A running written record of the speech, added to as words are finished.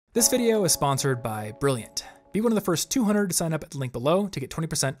This video is sponsored by Brilliant. Be one of the first 200 to sign up at the link below to get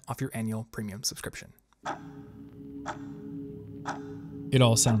 20% off your annual premium subscription. It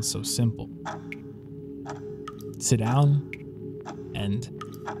all sounds so simple. Sit down and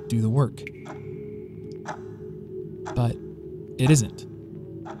do the work. But it isn't,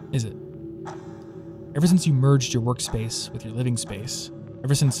 is it? Ever since you merged your workspace with your living space,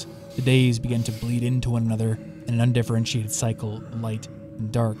 ever since the days began to bleed into one another in an undifferentiated cycle of light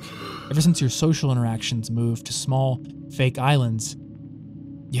and dark, ever since your social interactions moved to small, fake islands,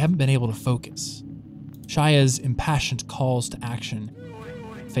 you haven't been able to focus. Shaya's impassioned calls to action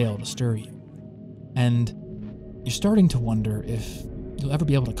fail to stir you. And you're starting to wonder if you'll ever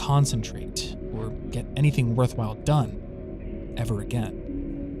be able to concentrate or get anything worthwhile done ever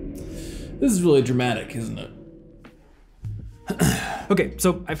again. This is really dramatic, isn't it? Okay,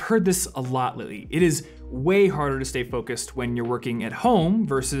 so I've heard this a lot lately. It is way harder to stay focused when you're working at home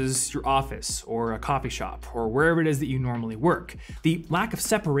versus your office or a coffee shop or wherever it is that you normally work. The lack of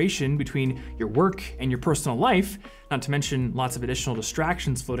separation between your work and your personal life, not to mention lots of additional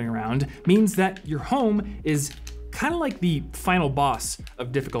distractions floating around, means that your home is kind of like the final boss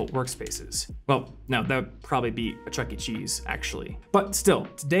of difficult workspaces. Well, no, that would probably be a Chuck E. Cheese, actually. But still,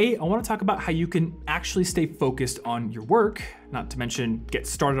 today I want to talk about how you can actually stay focused on your work, not to mention get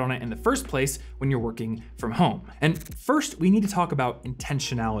started on it in the first place when you're working from home. And first, we need to talk about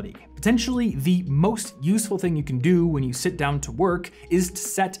intentionality. Potentially the most useful thing you can do when you sit down to work is to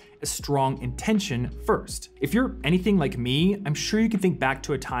set a strong intention first. If you're anything like me, I'm sure you can think back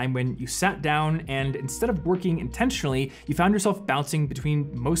to a time when you sat down and instead of working intentionally, you found yourself bouncing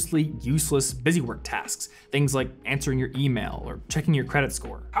between mostly useless busy work tasks. Things like answering your email or checking your credit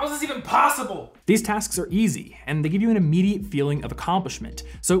score. How is this even possible? These tasks are easy and they give you an immediate feeling of accomplishment,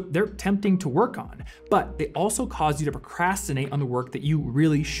 so they're tempting to work on, but they also cause you to procrastinate on the work that you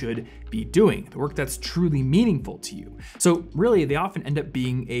really should be doing, the work that's truly meaningful to you. So really, they often end up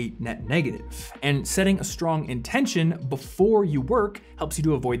being a net negative, and setting a strong intention before you work helps you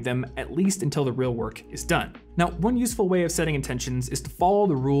to avoid them, at least until the real work is done. Now, one useful way of setting intentions is to follow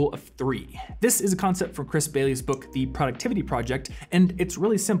the rule of 3. This is a concept from Chris Bailey's book, The Productivity Project, and it's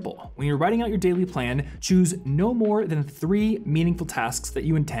really simple. When you're writing out your daily plan, choose no more than 3 meaningful tasks that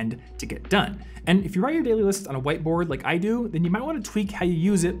you intend to get done. And if you write your daily list on a whiteboard like I do, then you might want to tweak how you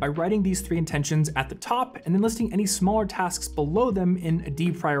use it by writing these 3 intentions at the top and then listing any smaller tasks below them in a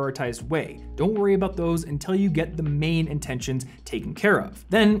deprioritized way. Don't worry about those until you get the main intentions taken care of.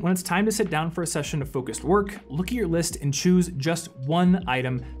 Then, when it's time to sit down for a session of focused work, look at your list and choose just one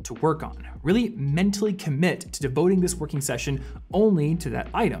item to work on. Really mentally commit to devoting this working session only to that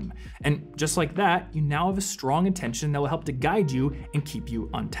item. And just like that, you now have a strong intention that will help to guide you and keep you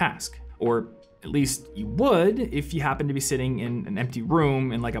on task. Or at least you would if you happen to be sitting in an empty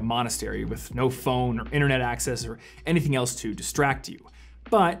room in like a monastery with no phone or internet access or anything else to distract you.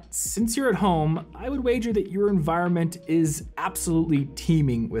 But since you're at home, I would wager that your environment is absolutely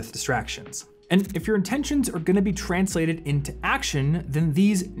teeming with distractions. And if your intentions are going to be translated into action, then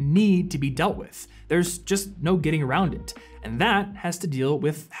these need to be dealt with. There's just no getting around it. And that has to deal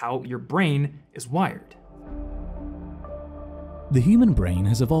with how your brain is wired. The human brain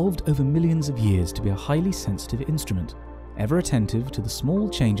has evolved over millions of years to be a highly sensitive instrument, ever attentive to the small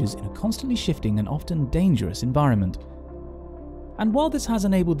changes in a constantly shifting and often dangerous environment. And while this has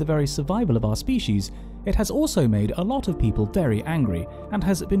enabled the very survival of our species, it has also made a lot of people very angry and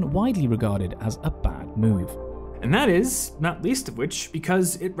has been widely regarded as a bad move. And that is, not least of which,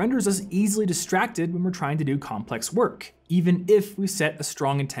 because it renders us easily distracted when we're trying to do complex work, even if we set a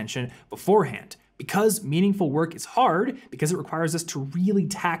strong intention beforehand. Because meaningful work is hard, because it requires us to really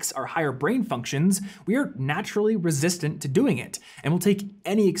tax our higher brain functions, we are naturally resistant to doing it, and will take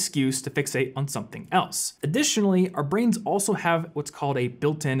any excuse to fixate on something else. Additionally, our brains also have what's called a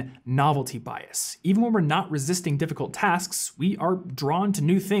built-in novelty bias. Even when we're not resisting difficult tasks, we are drawn to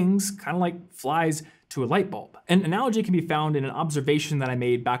new things, kind of like flies to a light bulb. An analogy can be found in an observation that I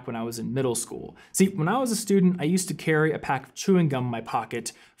made back when I was in middle school. See, when I was a student, I used to carry a pack of chewing gum in my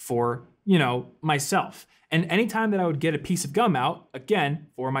pocket for myself. And anytime that I would get a piece of gum out, again,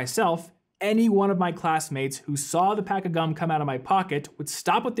 for myself, any one of my classmates who saw the pack of gum come out of my pocket would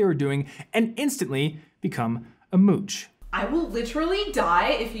stop what they were doing and instantly become a mooch. I will literally die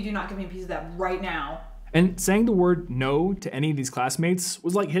if you do not give me a piece of that right now. And saying the word no to any of these classmates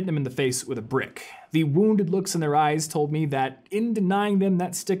was like hitting them in the face with a brick. The wounded looks in their eyes told me that in denying them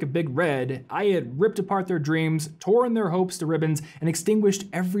that stick of Big Red, I had ripped apart their dreams, torn their hopes to ribbons, and extinguished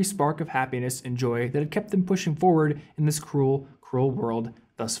every spark of happiness and joy that had kept them pushing forward in this cruel, cruel world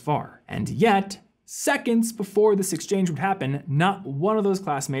thus far. And yet, seconds before this exchange would happen, not one of those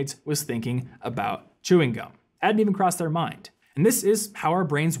classmates was thinking about chewing gum. Hadn't even crossed their mind. And this is how our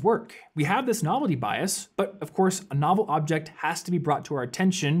brains work. We have this novelty bias, but of course, a novel object has to be brought to our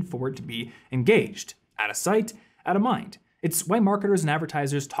attention for it to be engaged. Out of sight, out of mind. It's why marketers and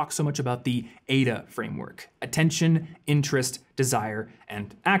advertisers talk so much about the AIDA framework: attention, interest, desire,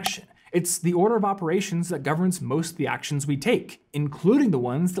 and action. It's the order of operations that governs most of the actions we take, including the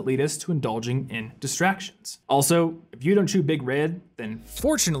ones that lead us to indulging in distractions. Also, if you don't chew Big Red, then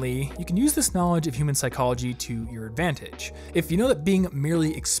fortunately, you can use this knowledge of human psychology to your advantage. If you know that being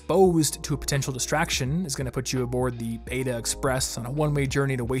merely exposed to a potential distraction is going to put you aboard the Beta Express on a one-way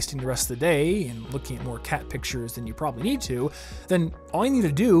journey to wasting the rest of the day and looking at more cat pictures than you probably need to, then all you need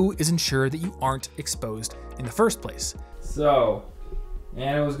to do is ensure that you aren't exposed in the first place. So,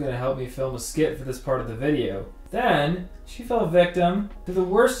 Anna was going to help me film a skit for this part of the video. Then, she fell victim to the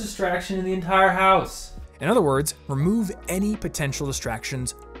worst distraction in the entire house. In other words, remove any potential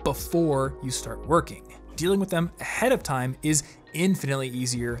distractions before you start working. Dealing with them ahead of time is infinitely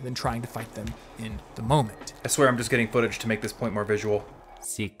easier than trying to fight them in the moment. I swear I'm just getting footage to make this point more visual.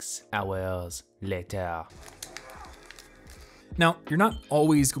 6 hours later. Now, you're not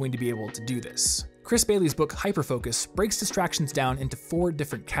always going to be able to do this. Chris Bailey's book Hyperfocus breaks distractions down into 4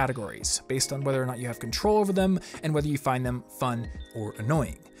 different categories based on whether or not you have control over them and whether you find them fun or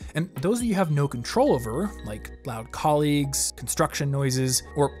annoying. And those that you have no control over, like loud colleagues, construction noises,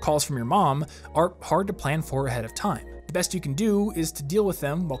 or calls from your mom, are hard to plan for ahead of time. The best you can do is to deal with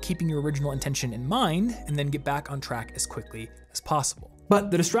them while keeping your original intention in mind and then get back on track as quickly as possible.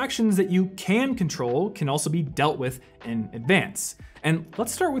 But the distractions that you can control can also be dealt with in advance. And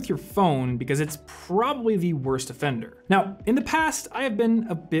let's start with your phone because it's probably the worst offender. Now, in the past, I have been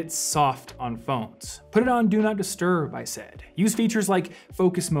a bit soft on phones. Put it on Do Not Disturb, I said. Use features like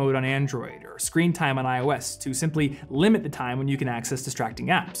focus mode on Android or screen time on iOS to simply limit the time when you can access distracting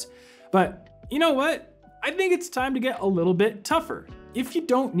apps. But you know what? I think it's time to get a little bit tougher. If you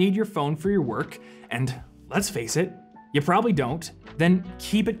don't need your phone for your work, and let's face it, you probably don't, then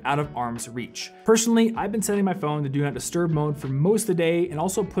keep it out of arm's reach. Personally, I've been setting my phone to Do Not Disturb mode for most of the day and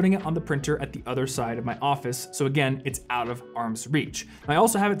also putting it on the printer at the other side of my office, so again, it's out of arm's reach. I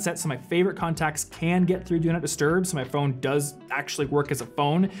also have it set so my favorite contacts can get through Do Not Disturb, so my phone does actually work as a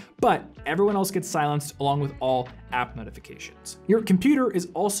phone, but everyone else gets silenced along with all app notifications. Your computer is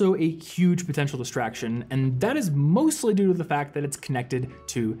also a huge potential distraction, and that is mostly due to the fact that it's connected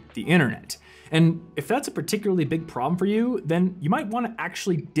to the internet. And if that's a particularly big problem for you, then you might want to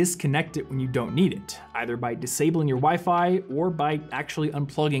actually disconnect it when you don't need it, either by disabling your Wi-Fi or by actually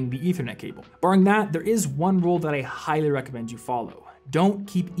unplugging the Ethernet cable. Barring that, there is one rule that I highly recommend you follow. Don't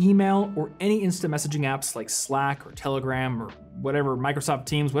keep email or any instant messaging apps like Slack or Telegram or whatever, Microsoft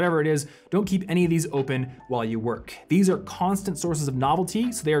Teams, whatever it is, don't keep any of these open while you work. These are constant sources of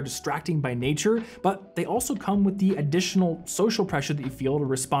novelty, so they are distracting by nature, but they also come with the additional social pressure that you feel to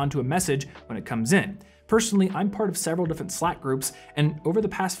respond to a message when it comes in. Personally, I'm part of several different Slack groups, and over the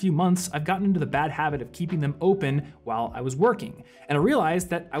past few months, I've gotten into the bad habit of keeping them open while I was working. And I realized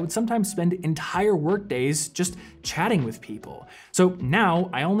that I would sometimes spend entire work days just chatting with people. So now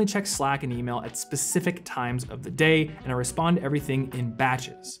I only check Slack and email at specific times of the day, and I respond to everything in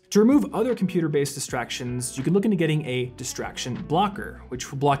batches. To remove other computer-based distractions, you can look into getting a distraction blocker,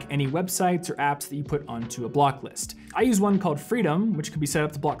 which will block any websites or apps that you put onto a block list. I use one called Freedom, which can be set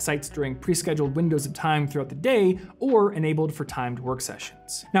up to block sites during pre-scheduled windows of time throughout the day or enabled for timed work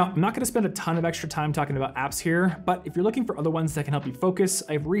sessions. Now, I'm not going to spend a ton of extra time talking about apps here, but if you're looking for other ones that can help you focus,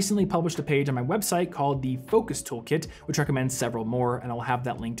 I've recently published a page on my website called the Focus Toolkit, which recommends several more, and I'll have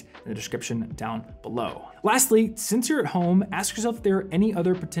that linked in the description down below. Lastly, since you're at home, ask yourself if there are any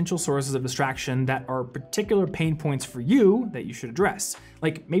other potential sources of distraction that are particular pain points for you that you should address.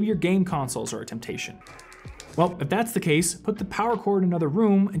 Like maybe your game consoles are a temptation. Well, if that's the case, put the power cord in another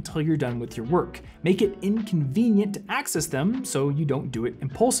room until you're done with your work. Make it inconvenient to access them so you don't do it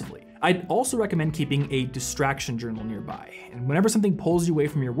impulsively. I'd also recommend keeping a distraction journal nearby. And whenever something pulls you away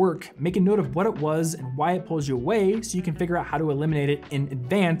from your work, make a note of what it was and why it pulls you away so you can figure out how to eliminate it in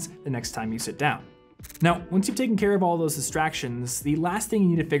advance the next time you sit down. Now, once you've taken care of all those distractions, the last thing you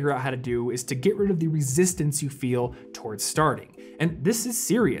need to figure out how to do is to get rid of the resistance you feel towards starting. And this is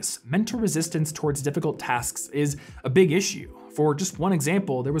serious. Mental resistance towards difficult tasks is a big issue. For just one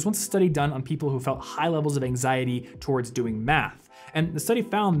example, there was once a study done on people who felt high levels of anxiety towards doing math. And the study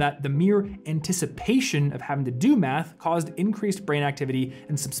found that the mere anticipation of having to do math caused increased brain activity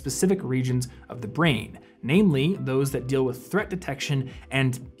in some specific regions of the brain, namely those that deal with threat detection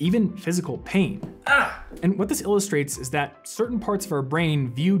and even physical pain. And what this illustrates is that certain parts of our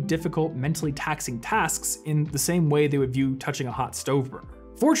brain view difficult, mentally taxing tasks in the same way they would view touching a hot stove burner.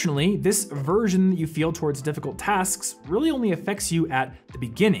 Fortunately, this aversion that you feel towards difficult tasks really only affects you at the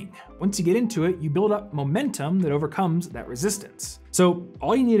beginning. Once you get into it, you build up momentum that overcomes that resistance. So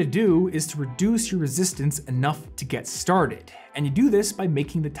all you need to do is to reduce your resistance enough to get started. And you do this by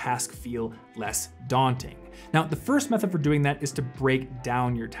making the task feel less daunting. Now, the first method for doing that is to break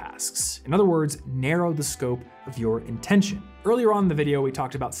down your tasks. In other words, narrow the scope of your intention. Earlier on in the video, we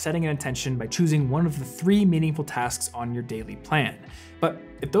talked about setting an intention by choosing one of the 3 meaningful tasks on your daily plan. But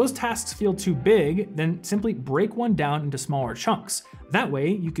if those tasks feel too big, then simply break one down into smaller chunks. That way,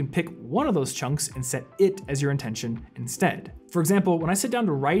 you can pick one of those chunks and set it as your intention instead. For example, when I sit down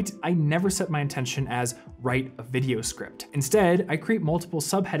to write, I never set my intention as write a video script. Instead, I create multiple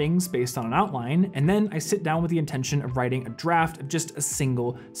subheadings based on an outline, and then I sit down with the intention of writing a draft of just a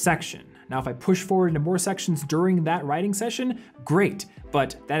single section. Now, if I push forward into more sections during that writing session, great,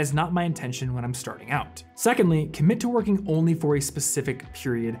 but that is not my intention when I'm starting out. Secondly, commit to working only for a specific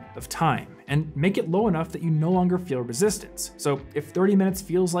period of time and make it low enough that you no longer feel resistance. So if 30 minutes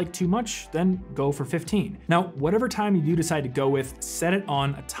feels like too much, then go for 15. Now, whatever time you do decide to go with, set it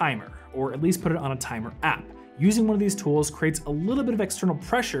on a timer, or at least put it on a timer app. Using one of these tools creates a little bit of external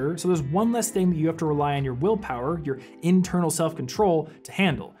pressure, so there's one less thing that you have to rely on your willpower, your internal self-control, to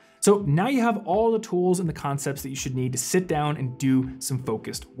handle. So now you have all the tools and the concepts that you should need to sit down and do some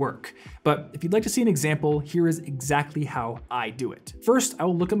focused work. But if you'd like to see an example, here is exactly how I do it. First, I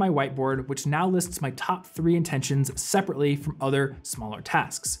will look at my whiteboard, which now lists my top 3 intentions separately from other smaller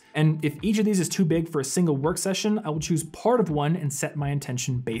tasks. And if each of these is too big for a single work session, I will choose part of one and set my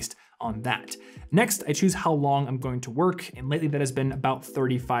intention based on that. Next, I choose how long I'm going to work, and lately that has been about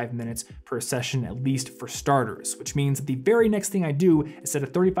 35 minutes per session, at least for starters, which means that the very next thing I do is set a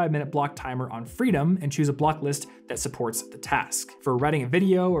 35-minute block timer on Freedom and choose a block list that supports the task. For writing a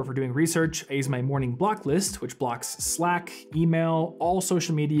video or for doing research, I use my morning block list, which blocks Slack, email, all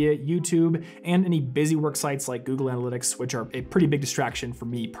social media, YouTube, and any busy work sites like Google Analytics, which are a pretty big distraction for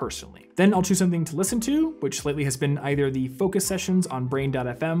me personally. Then I'll choose something to listen to, which lately has been either the focus sessions on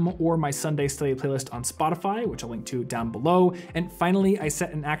brain.fm or my Sunday study playlist on Spotify, which I'll link to down below. And finally, I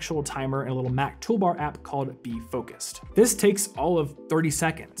set an actual timer in a little Mac toolbar app called Be Focused. This takes all of 30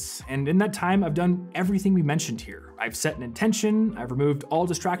 seconds. And in that time, I've done everything we mentioned here. I've set an intention, I've removed all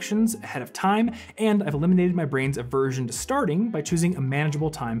distractions ahead of time, and I've eliminated my brain's aversion to starting by choosing a manageable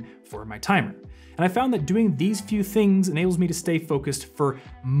time for my timer. And I found that doing these few things enables me to stay focused for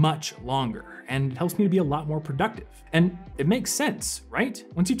much longer, and it helps me to be a lot more productive. And it makes sense, right?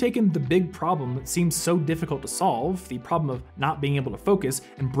 Once you've taken the big problem that seems so difficult to solve, the problem of not being able to focus,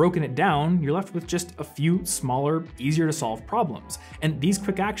 and broken it down, you're left with just a few smaller, easier to solve problems. And these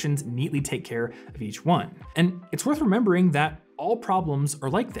quick actions neatly take care of each one. And it's worth remembering that all problems are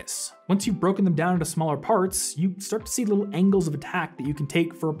like this. Once you've broken them down into smaller parts, you start to see little angles of attack that you can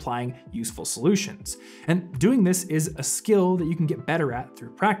take for applying useful solutions. And doing this is a skill that you can get better at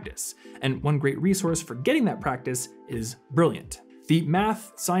through practice. And one great resource for getting that practice is Brilliant. The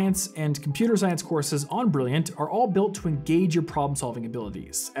math, science, and computer science courses on Brilliant are all built to engage your problem-solving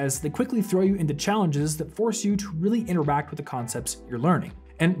abilities, as they quickly throw you into challenges that force you to really interact with the concepts you're learning.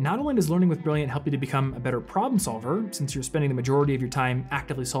 And not only does learning with Brilliant help you to become a better problem solver, since you're spending the majority of your time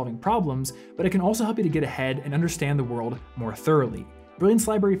actively solving problems, but it can also help you to get ahead and understand the world more thoroughly. Brilliant's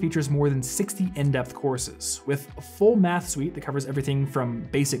library features more than 60 in-depth courses, with a full math suite that covers everything from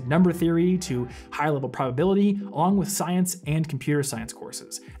basic number theory to high-level probability, along with science and computer science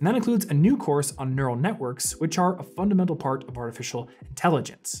courses. And that includes a new course on neural networks, which are a fundamental part of artificial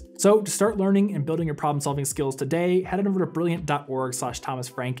intelligence. So to start learning and building your problem-solving skills today, head on over to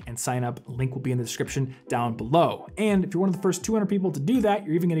brilliant.org/thomasfrank and sign up. A link will be in the description down below. And if you're one of the first 200 people to do that,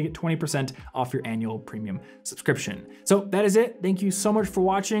 you're even gonna get 20% off your annual premium subscription. So that is it. Thank you so much for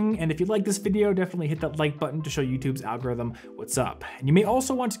watching, and if you like this video, definitely hit that like button to show YouTube's algorithm what's up. And you may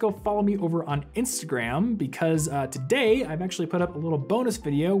also want to go follow me over on Instagram, because today I've actually put up a little bonus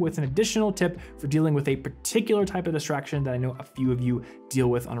video with an additional tip for dealing with a particular type of distraction that I know a few of you deal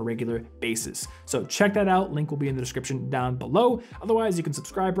with on a regular basis. So check that out, link will be in the description down below. Otherwise, you can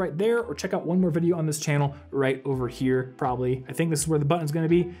subscribe right there, or check out one more video on this channel right over here, probably. I think this is where the button's gonna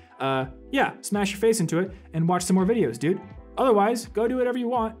be. Yeah, smash your face into it and watch some more videos, dude. Otherwise, go do whatever you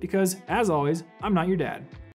want, because as always, I'm not your dad.